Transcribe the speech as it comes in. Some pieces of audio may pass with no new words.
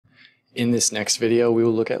In this next video, we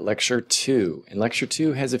will look at Lecture 2. And Lecture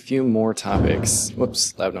 2 has a few more topics.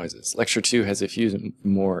 Whoops, loud noises. Lecture 2 has a few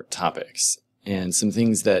more topics and some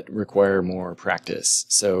things that require more practice.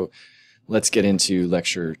 So let's get into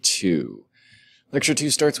Lecture 2. Lecture 2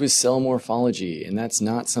 starts with cell morphology, and that's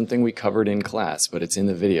not something we covered in class, but it's in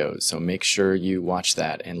the videos. So make sure you watch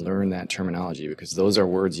that and learn that terminology, because those are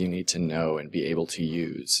words you need to know and be able to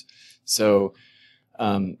use. So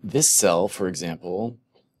this cell, for example,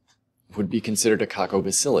 would be considered a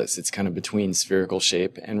coccobacillus. It's kind of between spherical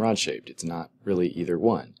shape and rod shaped. It's not really either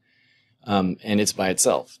one. And it's by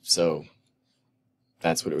itself, so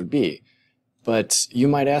that's what it would be. But you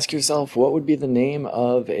might ask yourself, what would be the name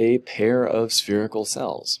of a pair of spherical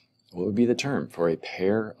cells? What would be the term for a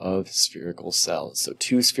pair of spherical cells? So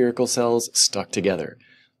two spherical cells stuck together.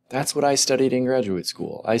 That's what I studied in graduate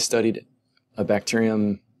school. I studied a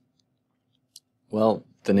bacterium, well,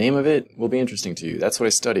 the name of it will be interesting to you. That's what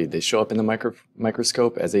I studied. They show up in the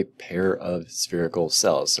microscope as a pair of spherical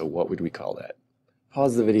cells. So what would we call that?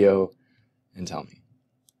 Pause the video and tell me.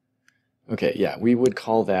 Okay, yeah, we would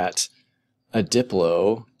call that a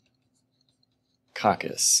diplococcus.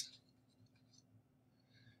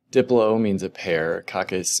 Diplo means a pair,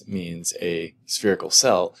 coccus means a spherical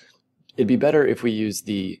cell. It'd be better if we use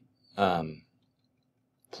the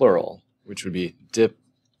plural, which would be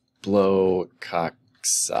diplococci.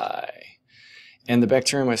 And the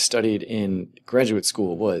bacterium I studied in graduate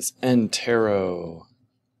school was Enterococcus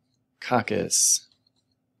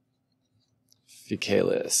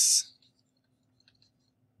faecalis.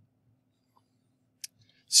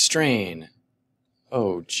 Strain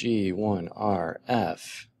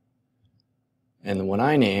OG1RF. And the one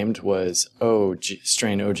I named was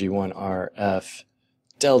strain OG1RF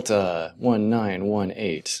Delta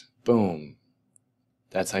 1918. Boom.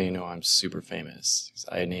 That's how you know I'm super famous.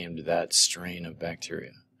 I named that strain of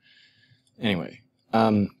bacteria. Anyway,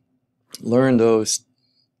 learn those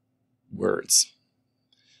words.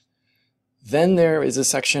 Then there is a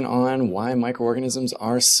section on why microorganisms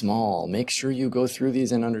are small. Make sure you go through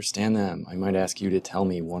these and understand them. I might ask you to tell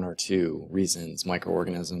me one or two reasons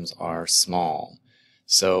microorganisms are small.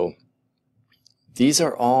 So these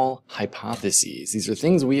are all hypotheses. These are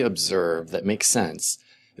things we observe that make sense,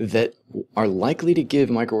 that are likely to give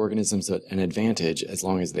microorganisms an advantage as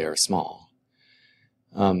long as they are small.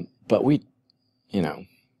 But we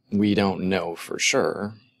don't know for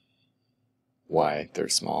sure why they're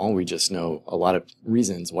small. We just know a lot of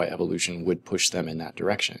reasons why evolution would push them in that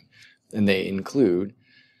direction. And they include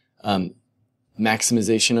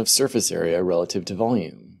maximization of surface area relative to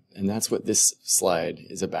volume. And that's what this slide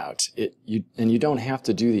is about. And you don't have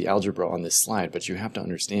to do the algebra on this slide, but you have to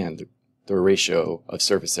understand the ratio of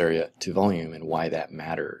surface area to volume and why that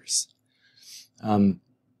matters.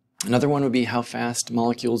 Another one would be how fast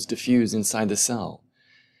molecules diffuse inside the cell.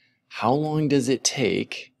 How long does it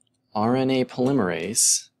take RNA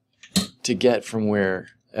polymerase to get from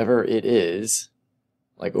wherever it is,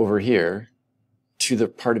 like over here, to the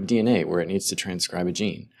part of DNA where it needs to transcribe a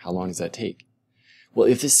gene? How long does that take? Well,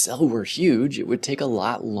 if this cell were huge, it would take a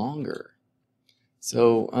lot longer.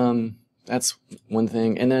 So that's one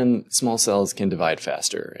thing. And then small cells can divide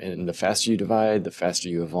faster. And the faster you divide, the faster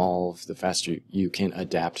you evolve, the faster you can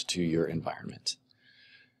adapt to your environment.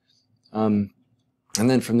 And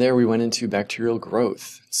then from there we went into bacterial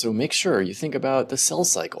growth. So make sure you think about the cell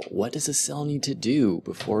cycle. What does a cell need to do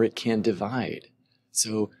before it can divide?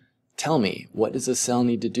 So tell me, what does a cell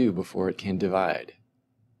need to do before it can divide?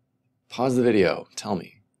 Pause the video. Tell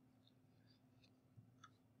me.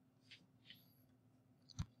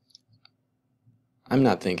 I'm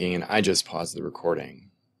not thinking, and I just paused the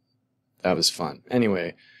recording. That was fun.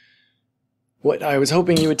 Anyway, what I was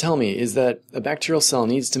hoping you would tell me is that a bacterial cell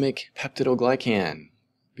needs to make peptidoglycan,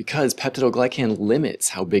 because peptidoglycan limits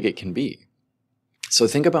how big it can be. So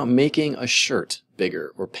think about making a shirt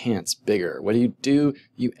bigger or pants bigger. What do?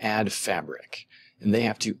 You add fabric, and they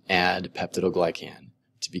have to add peptidoglycan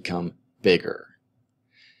to become bigger.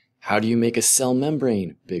 How do you make a cell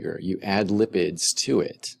membrane bigger? You add lipids to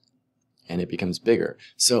it, and it becomes bigger.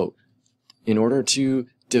 So in order to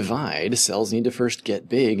divide, cells need to first get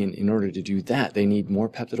big, and in order to do that, they need more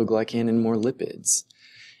peptidoglycan and more lipids.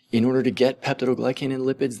 In order to get peptidoglycan and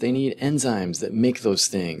lipids, they need enzymes that make those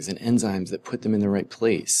things, and enzymes that put them in the right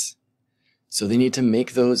place. So they need to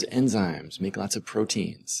make those enzymes, make lots of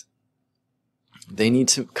proteins. They need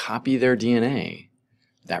to copy their DNA.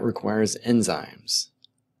 That requires enzymes.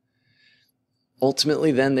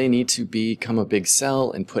 Ultimately, then, they need to become a big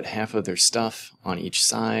cell and put half of their stuff on each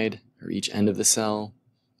side, or each end of the cell,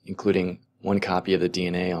 including one copy of the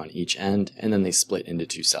DNA on each end, and then they split into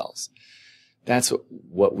two cells. That's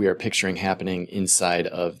what we are picturing happening inside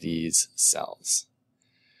of these cells.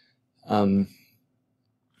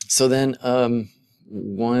 So then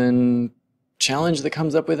one challenge that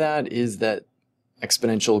comes up with that is that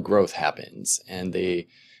exponential growth happens, and they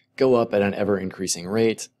go up at an ever-increasing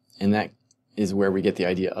rate, and that is where we get the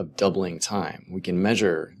idea of doubling time. We can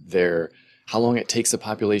measure how long it takes a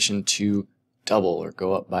population to double or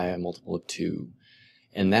go up by a multiple of 2,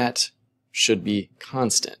 and that should be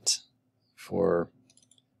constant for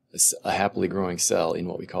a happily growing cell in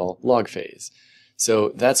what we call log phase.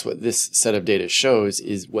 So that's what this set of data shows,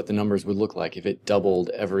 is what the numbers would look like if it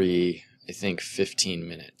doubled every, I think, 15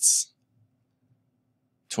 minutes.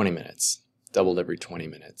 20 minutes. Doubled every 20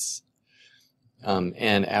 minutes.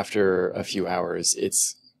 And after a few hours,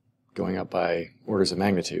 it's going up by orders of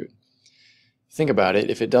magnitude. Think about it.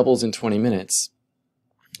 If it doubles in 20 minutes,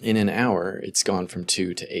 in an hour, it's gone from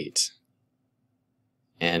 2 to 8.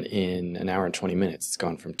 And in an hour and 20 minutes, it's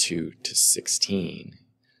gone from 2 to 16.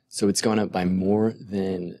 So it's gone up by more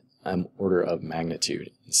than an order of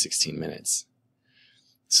magnitude in 16 minutes.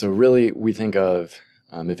 So really, we think of,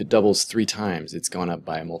 if it doubles 3 times, it's gone up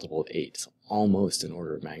by a multiple of 8, so almost an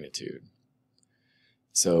order of magnitude.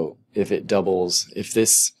 So if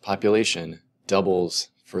this population doubles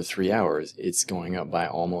for 3 hours, it's going up by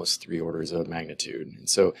almost 3 orders of magnitude. And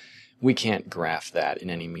so we can't graph that in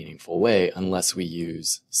any meaningful way unless we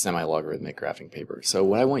use semi-logarithmic graphing paper. So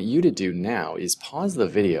what I want you to do now is pause the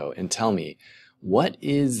video and tell me what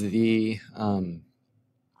is the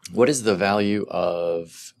value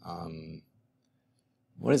of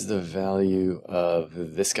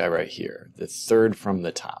this guy right here, the third from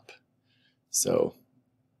the top. So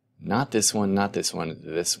not this one, not this one,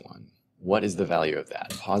 this one. What is the value of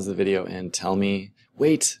that? Pause the video and tell me.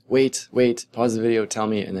 Wait, pause the video, tell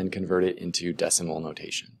me, and then convert it into decimal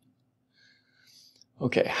notation.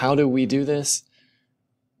 Okay, how do we do this?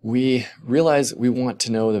 We realize we want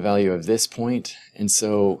to know the value of this point, and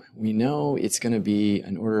so we know it's going to be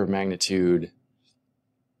an order of magnitude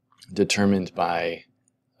determined by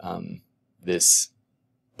this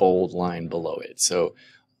bold line below it. So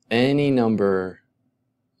any number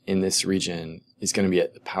in this region is going to be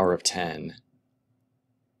at the power of 10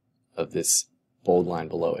 of this bold line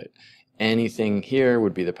below it. Anything here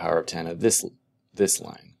would be the power of 10 of this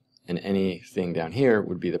line, and anything down here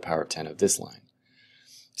would be the power of 10 of this line.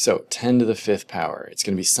 So 10 to the 5th power, it's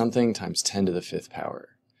going to be something times 10 to the 5th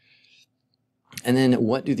power. And then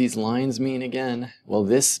what do these lines mean again? Well,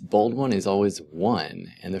 this bold one is always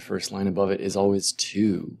 1, and the first line above it is always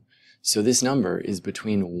 2. So this number is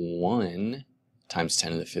between 1 times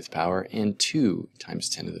 10 to the 5th power and 2 times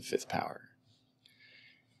 10 to the 5th power.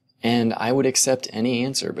 And I would accept any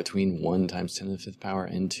answer between 1 times 10 to the 5th power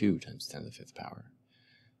and 2 times 10 to the 5th power.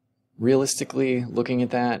 Realistically, looking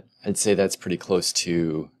at that, I'd say that's pretty close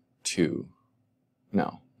to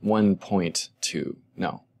 1.2,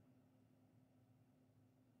 no.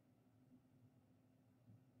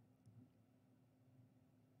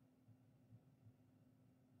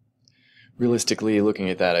 Realistically, looking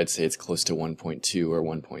at that, I'd say it's close to 1.2 or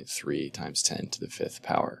 1.3 times 10 to the 5th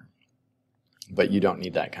power. But you don't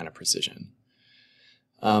need that kind of precision.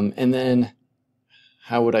 And then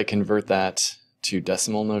how would I convert that to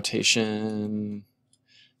decimal notation?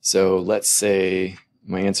 So let's say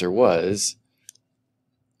my answer was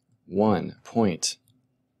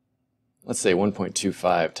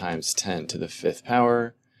 1.25 times 10 to the 5th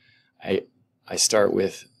power. I start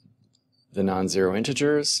with the non-zero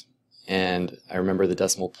integers, and I remember the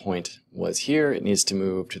decimal point was here. It needs to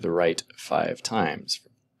move to the right 5 times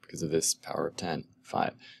because of this power of 10,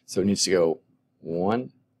 5. So it needs to go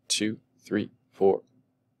 1, 2, 3, 4.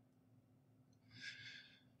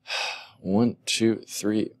 1, 2,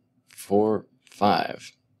 3, 4,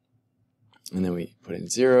 5. And then we put in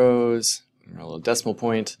zeros, our little decimal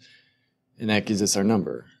point, and that gives us our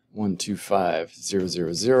number,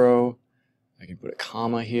 125,000. I can put a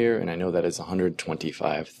comma here, and I know that is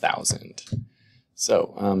 125,000.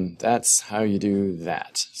 So that's how you do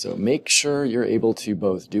that. So make sure you're able to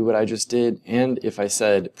both do what I just did, and if I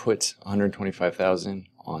said put 125,000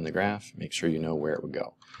 on the graph, make sure you know where it would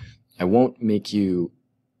go. I won't make you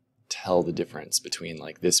tell the difference between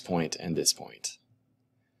like this point and this point.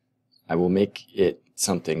 I will make it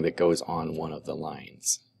something that goes on one of the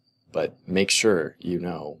lines, but make sure you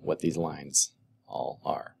know what these lines all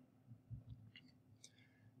are.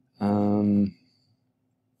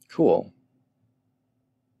 Cool.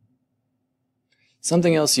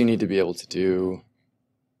 Something else you need to be able to do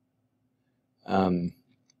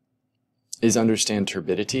is understand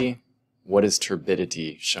turbidity. What is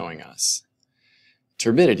turbidity showing us?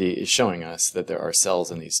 turbidity is showing us that there are cells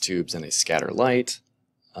in these tubes and they scatter light,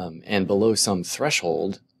 and below some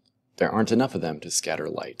threshold, there aren't enough of them to scatter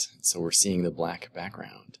light. So we're seeing the black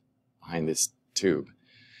background behind this tube.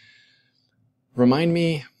 Remind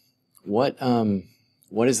me, what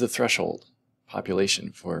is the threshold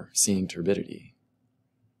population for seeing turbidity?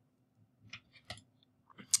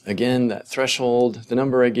 Again, that threshold, the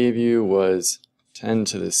number I gave you was 10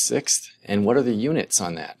 to the 6th. And what are the units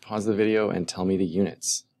on that? Pause the video and tell me the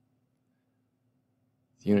units.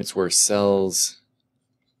 The units were cells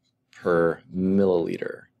per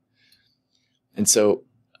milliliter. And so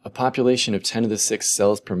a population of 10 to the 6th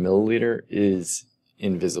cells per milliliter is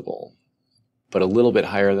invisible. But a little bit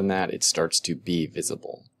higher than that, it starts to be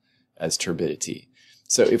visible as turbidity.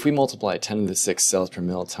 So if we multiply 10 to the 6th cells per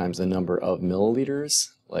mil times the number of milliliters,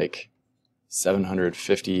 like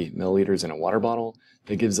 750 milliliters in a water bottle,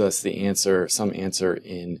 that gives us the answer, some answer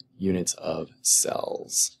in units of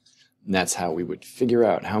cells. And that's how we would figure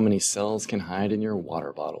out how many cells can hide in your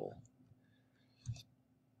water bottle.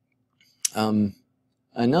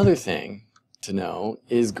 Another thing to know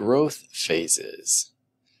is growth phases.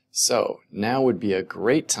 So now would be a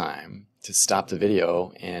great time to stop the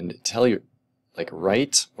video and tell your,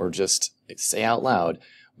 write or just say out loud,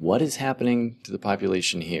 what is happening to the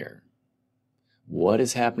population here? What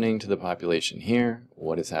is happening to the population here?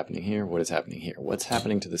 What is happening here? What is happening here? What's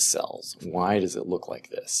happening to the cells? Why does it look like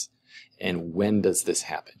this? And when does this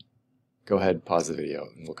happen? Go ahead, pause the video,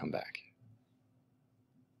 and we'll come back.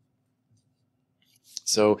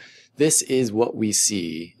 So this is what we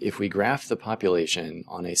see if we graph the population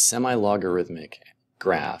on a semi-logarithmic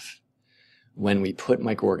graph when we put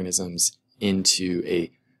microorganisms into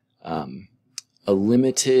a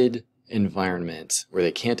limited environment where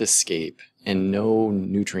they can't escape and no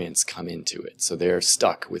nutrients come into it. So they're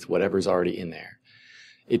stuck with whatever's already in there.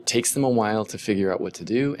 It takes them a while to figure out what to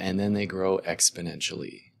do, and then they grow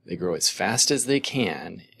exponentially. They grow as fast as they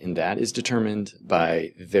can, and that is determined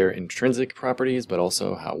by their intrinsic properties, but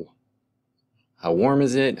also how warm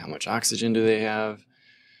is it, how much oxygen do they have,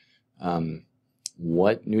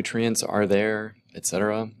 what nutrients are there,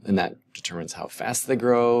 etc. And that determines how fast they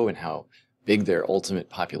grow and how big their ultimate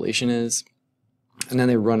population is. And then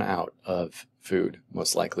they run out of food,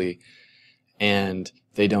 most likely, and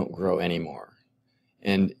they don't grow anymore.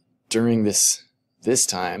 And during this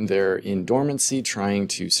time, they're in dormancy trying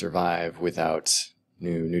to survive without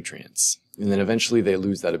new nutrients. And then eventually they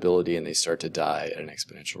lose that ability and they start to die at an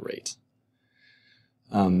exponential rate.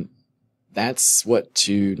 That's what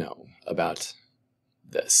to know about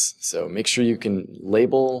this. So make sure you can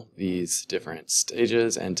label these different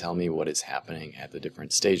stages and tell me what is happening at the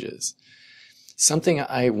different stages. Something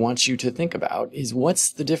I want you to think about is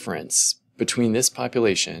what's the difference between this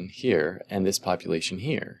population here and this population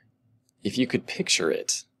here? If you could picture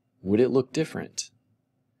it, would it look different?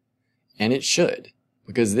 And it should,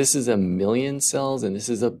 because this is 1,000,000 cells and this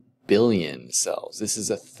is 1,000,000,000 cells. This is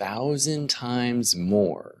 1,000 times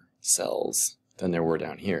more cells than there were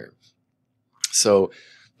down here. So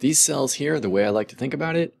these cells here, the way I like to think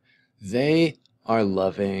about it, they are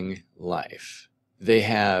loving life. They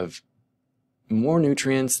have more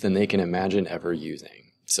nutrients than they can imagine ever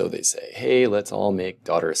using. So they say, hey, let's all make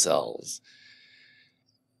daughter cells.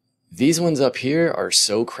 These ones up here are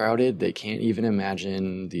so crowded they can't even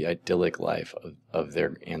imagine the idyllic life of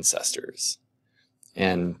their ancestors.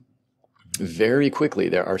 And very quickly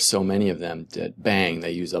there are so many of them that bang,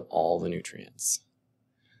 they use up all the nutrients.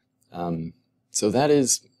 So that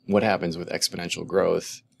is what happens with exponential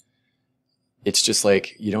growth. It's just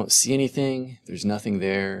like you don't see anything, there's nothing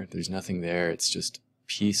there, it's just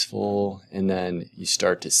peaceful, and then you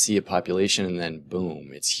start to see a population and then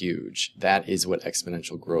boom, it's huge. That is what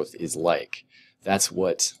exponential growth is like. That's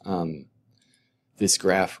what this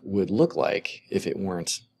graph would look like if it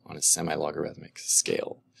weren't on a semi-logarithmic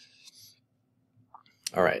scale.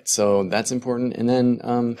 All right, so that's important. And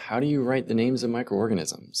then how do you write the names of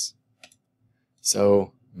microorganisms?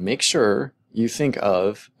 So make sure you think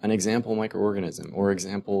of an example microorganism or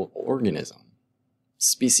example organism,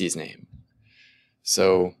 species name.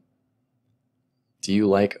 So, do you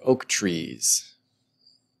like oak trees?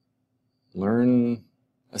 Learn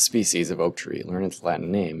a species of oak tree, learn its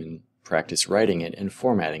Latin name, and practice writing it and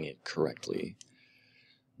formatting it correctly.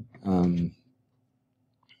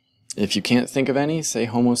 If you can't think of any, say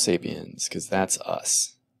Homo sapiens, because that's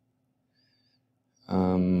us.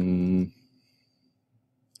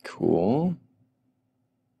 Cool.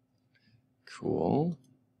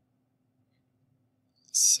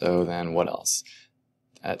 So then what else?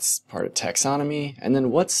 That's part of taxonomy. And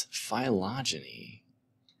then what's phylogeny?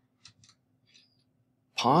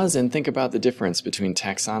 pause and think about the difference between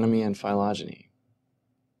taxonomy and phylogeny.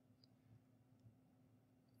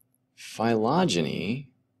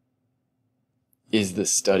 Phylogeny is the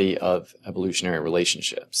study of evolutionary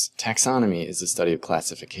relationships. Taxonomy is the study of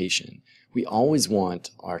classification. We always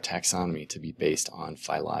want our taxonomy to be based on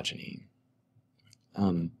phylogeny.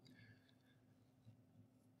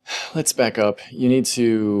 Let's back up. You need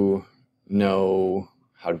to know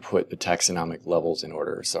how to put the taxonomic levels in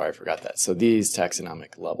order. Sorry, I forgot that. So these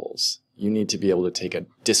taxonomic levels, you need to be able to take a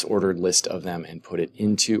disordered list of them and put it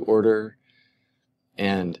into order.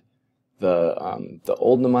 And the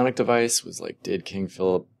old mnemonic device was like, did King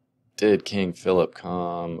Philip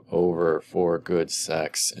come over for good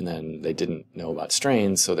sex? And then they didn't know about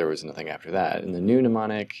strains, so there was nothing after that. And the new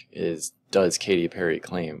mnemonic is, does Katy Perry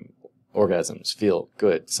claim orgasms feel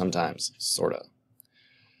good sometimes? Sorta.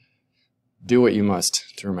 Do what you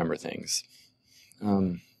must to remember things.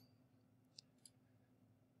 And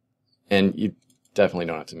you definitely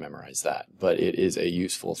don't have to memorize that, but it is a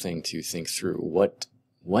useful thing to think through.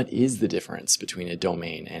 What is the difference between a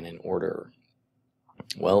domain and an order?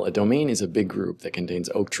 Well, a domain is a big group that contains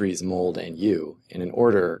oak trees, mold, and you, and an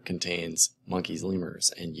order contains monkeys,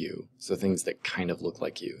 lemurs, and you. So things that kind of look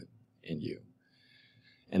like you and you.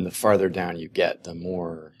 And the farther down you get, the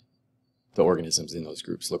more the organisms in those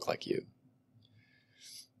groups look like you.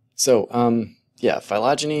 So, yeah,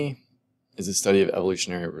 phylogeny is a study of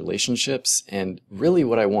evolutionary relationships, and really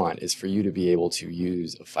what I want is for you to be able to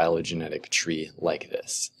use a phylogenetic tree like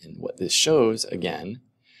this. And what this shows, again,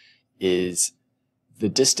 is the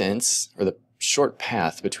distance, or the short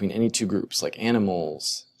path between any two groups, like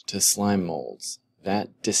animals to slime molds.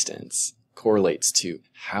 That distance correlates to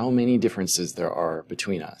how many differences there are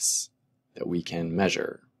between us that we can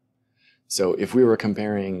measure. So if we were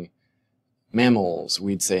comparing mammals,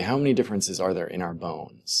 we'd say, how many differences are there in our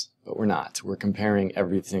bones? But we're not. We're comparing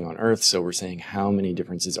everything on Earth, so we're saying, how many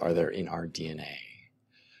differences are there in our DNA?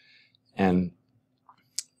 And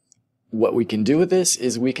what we can do with this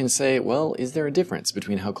is we can say, well, is there a difference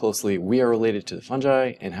between how closely we are related to the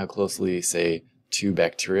fungi and how closely, say, two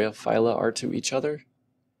bacteria phyla are to each other?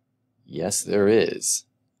 Yes, there is.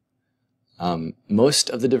 Most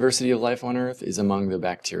of the diversity of life on Earth is among the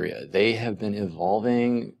bacteria. They have been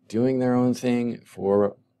evolving, doing their own thing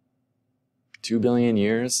for 2 billion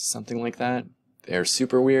years, something like that. They're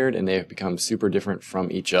super weird and they have become super different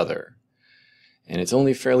from each other. And it's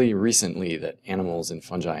only fairly recently that animals and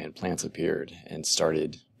fungi and plants appeared and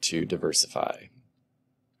started to diversify.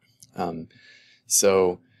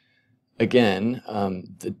 So again,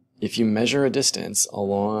 if you measure a distance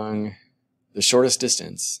along the shortest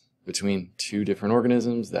distance between two different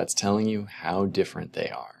organisms, that's telling you how different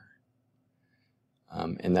they are.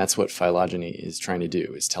 And that's what phylogeny is trying to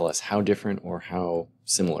do, is tell us how different or how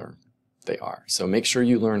similar they are. So make sure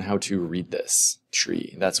you learn how to read this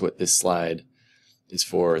tree. That's what this slide is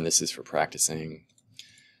for, and this is for practicing.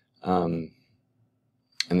 And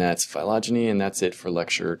that's phylogeny, and that's it for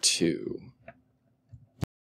lecture 2.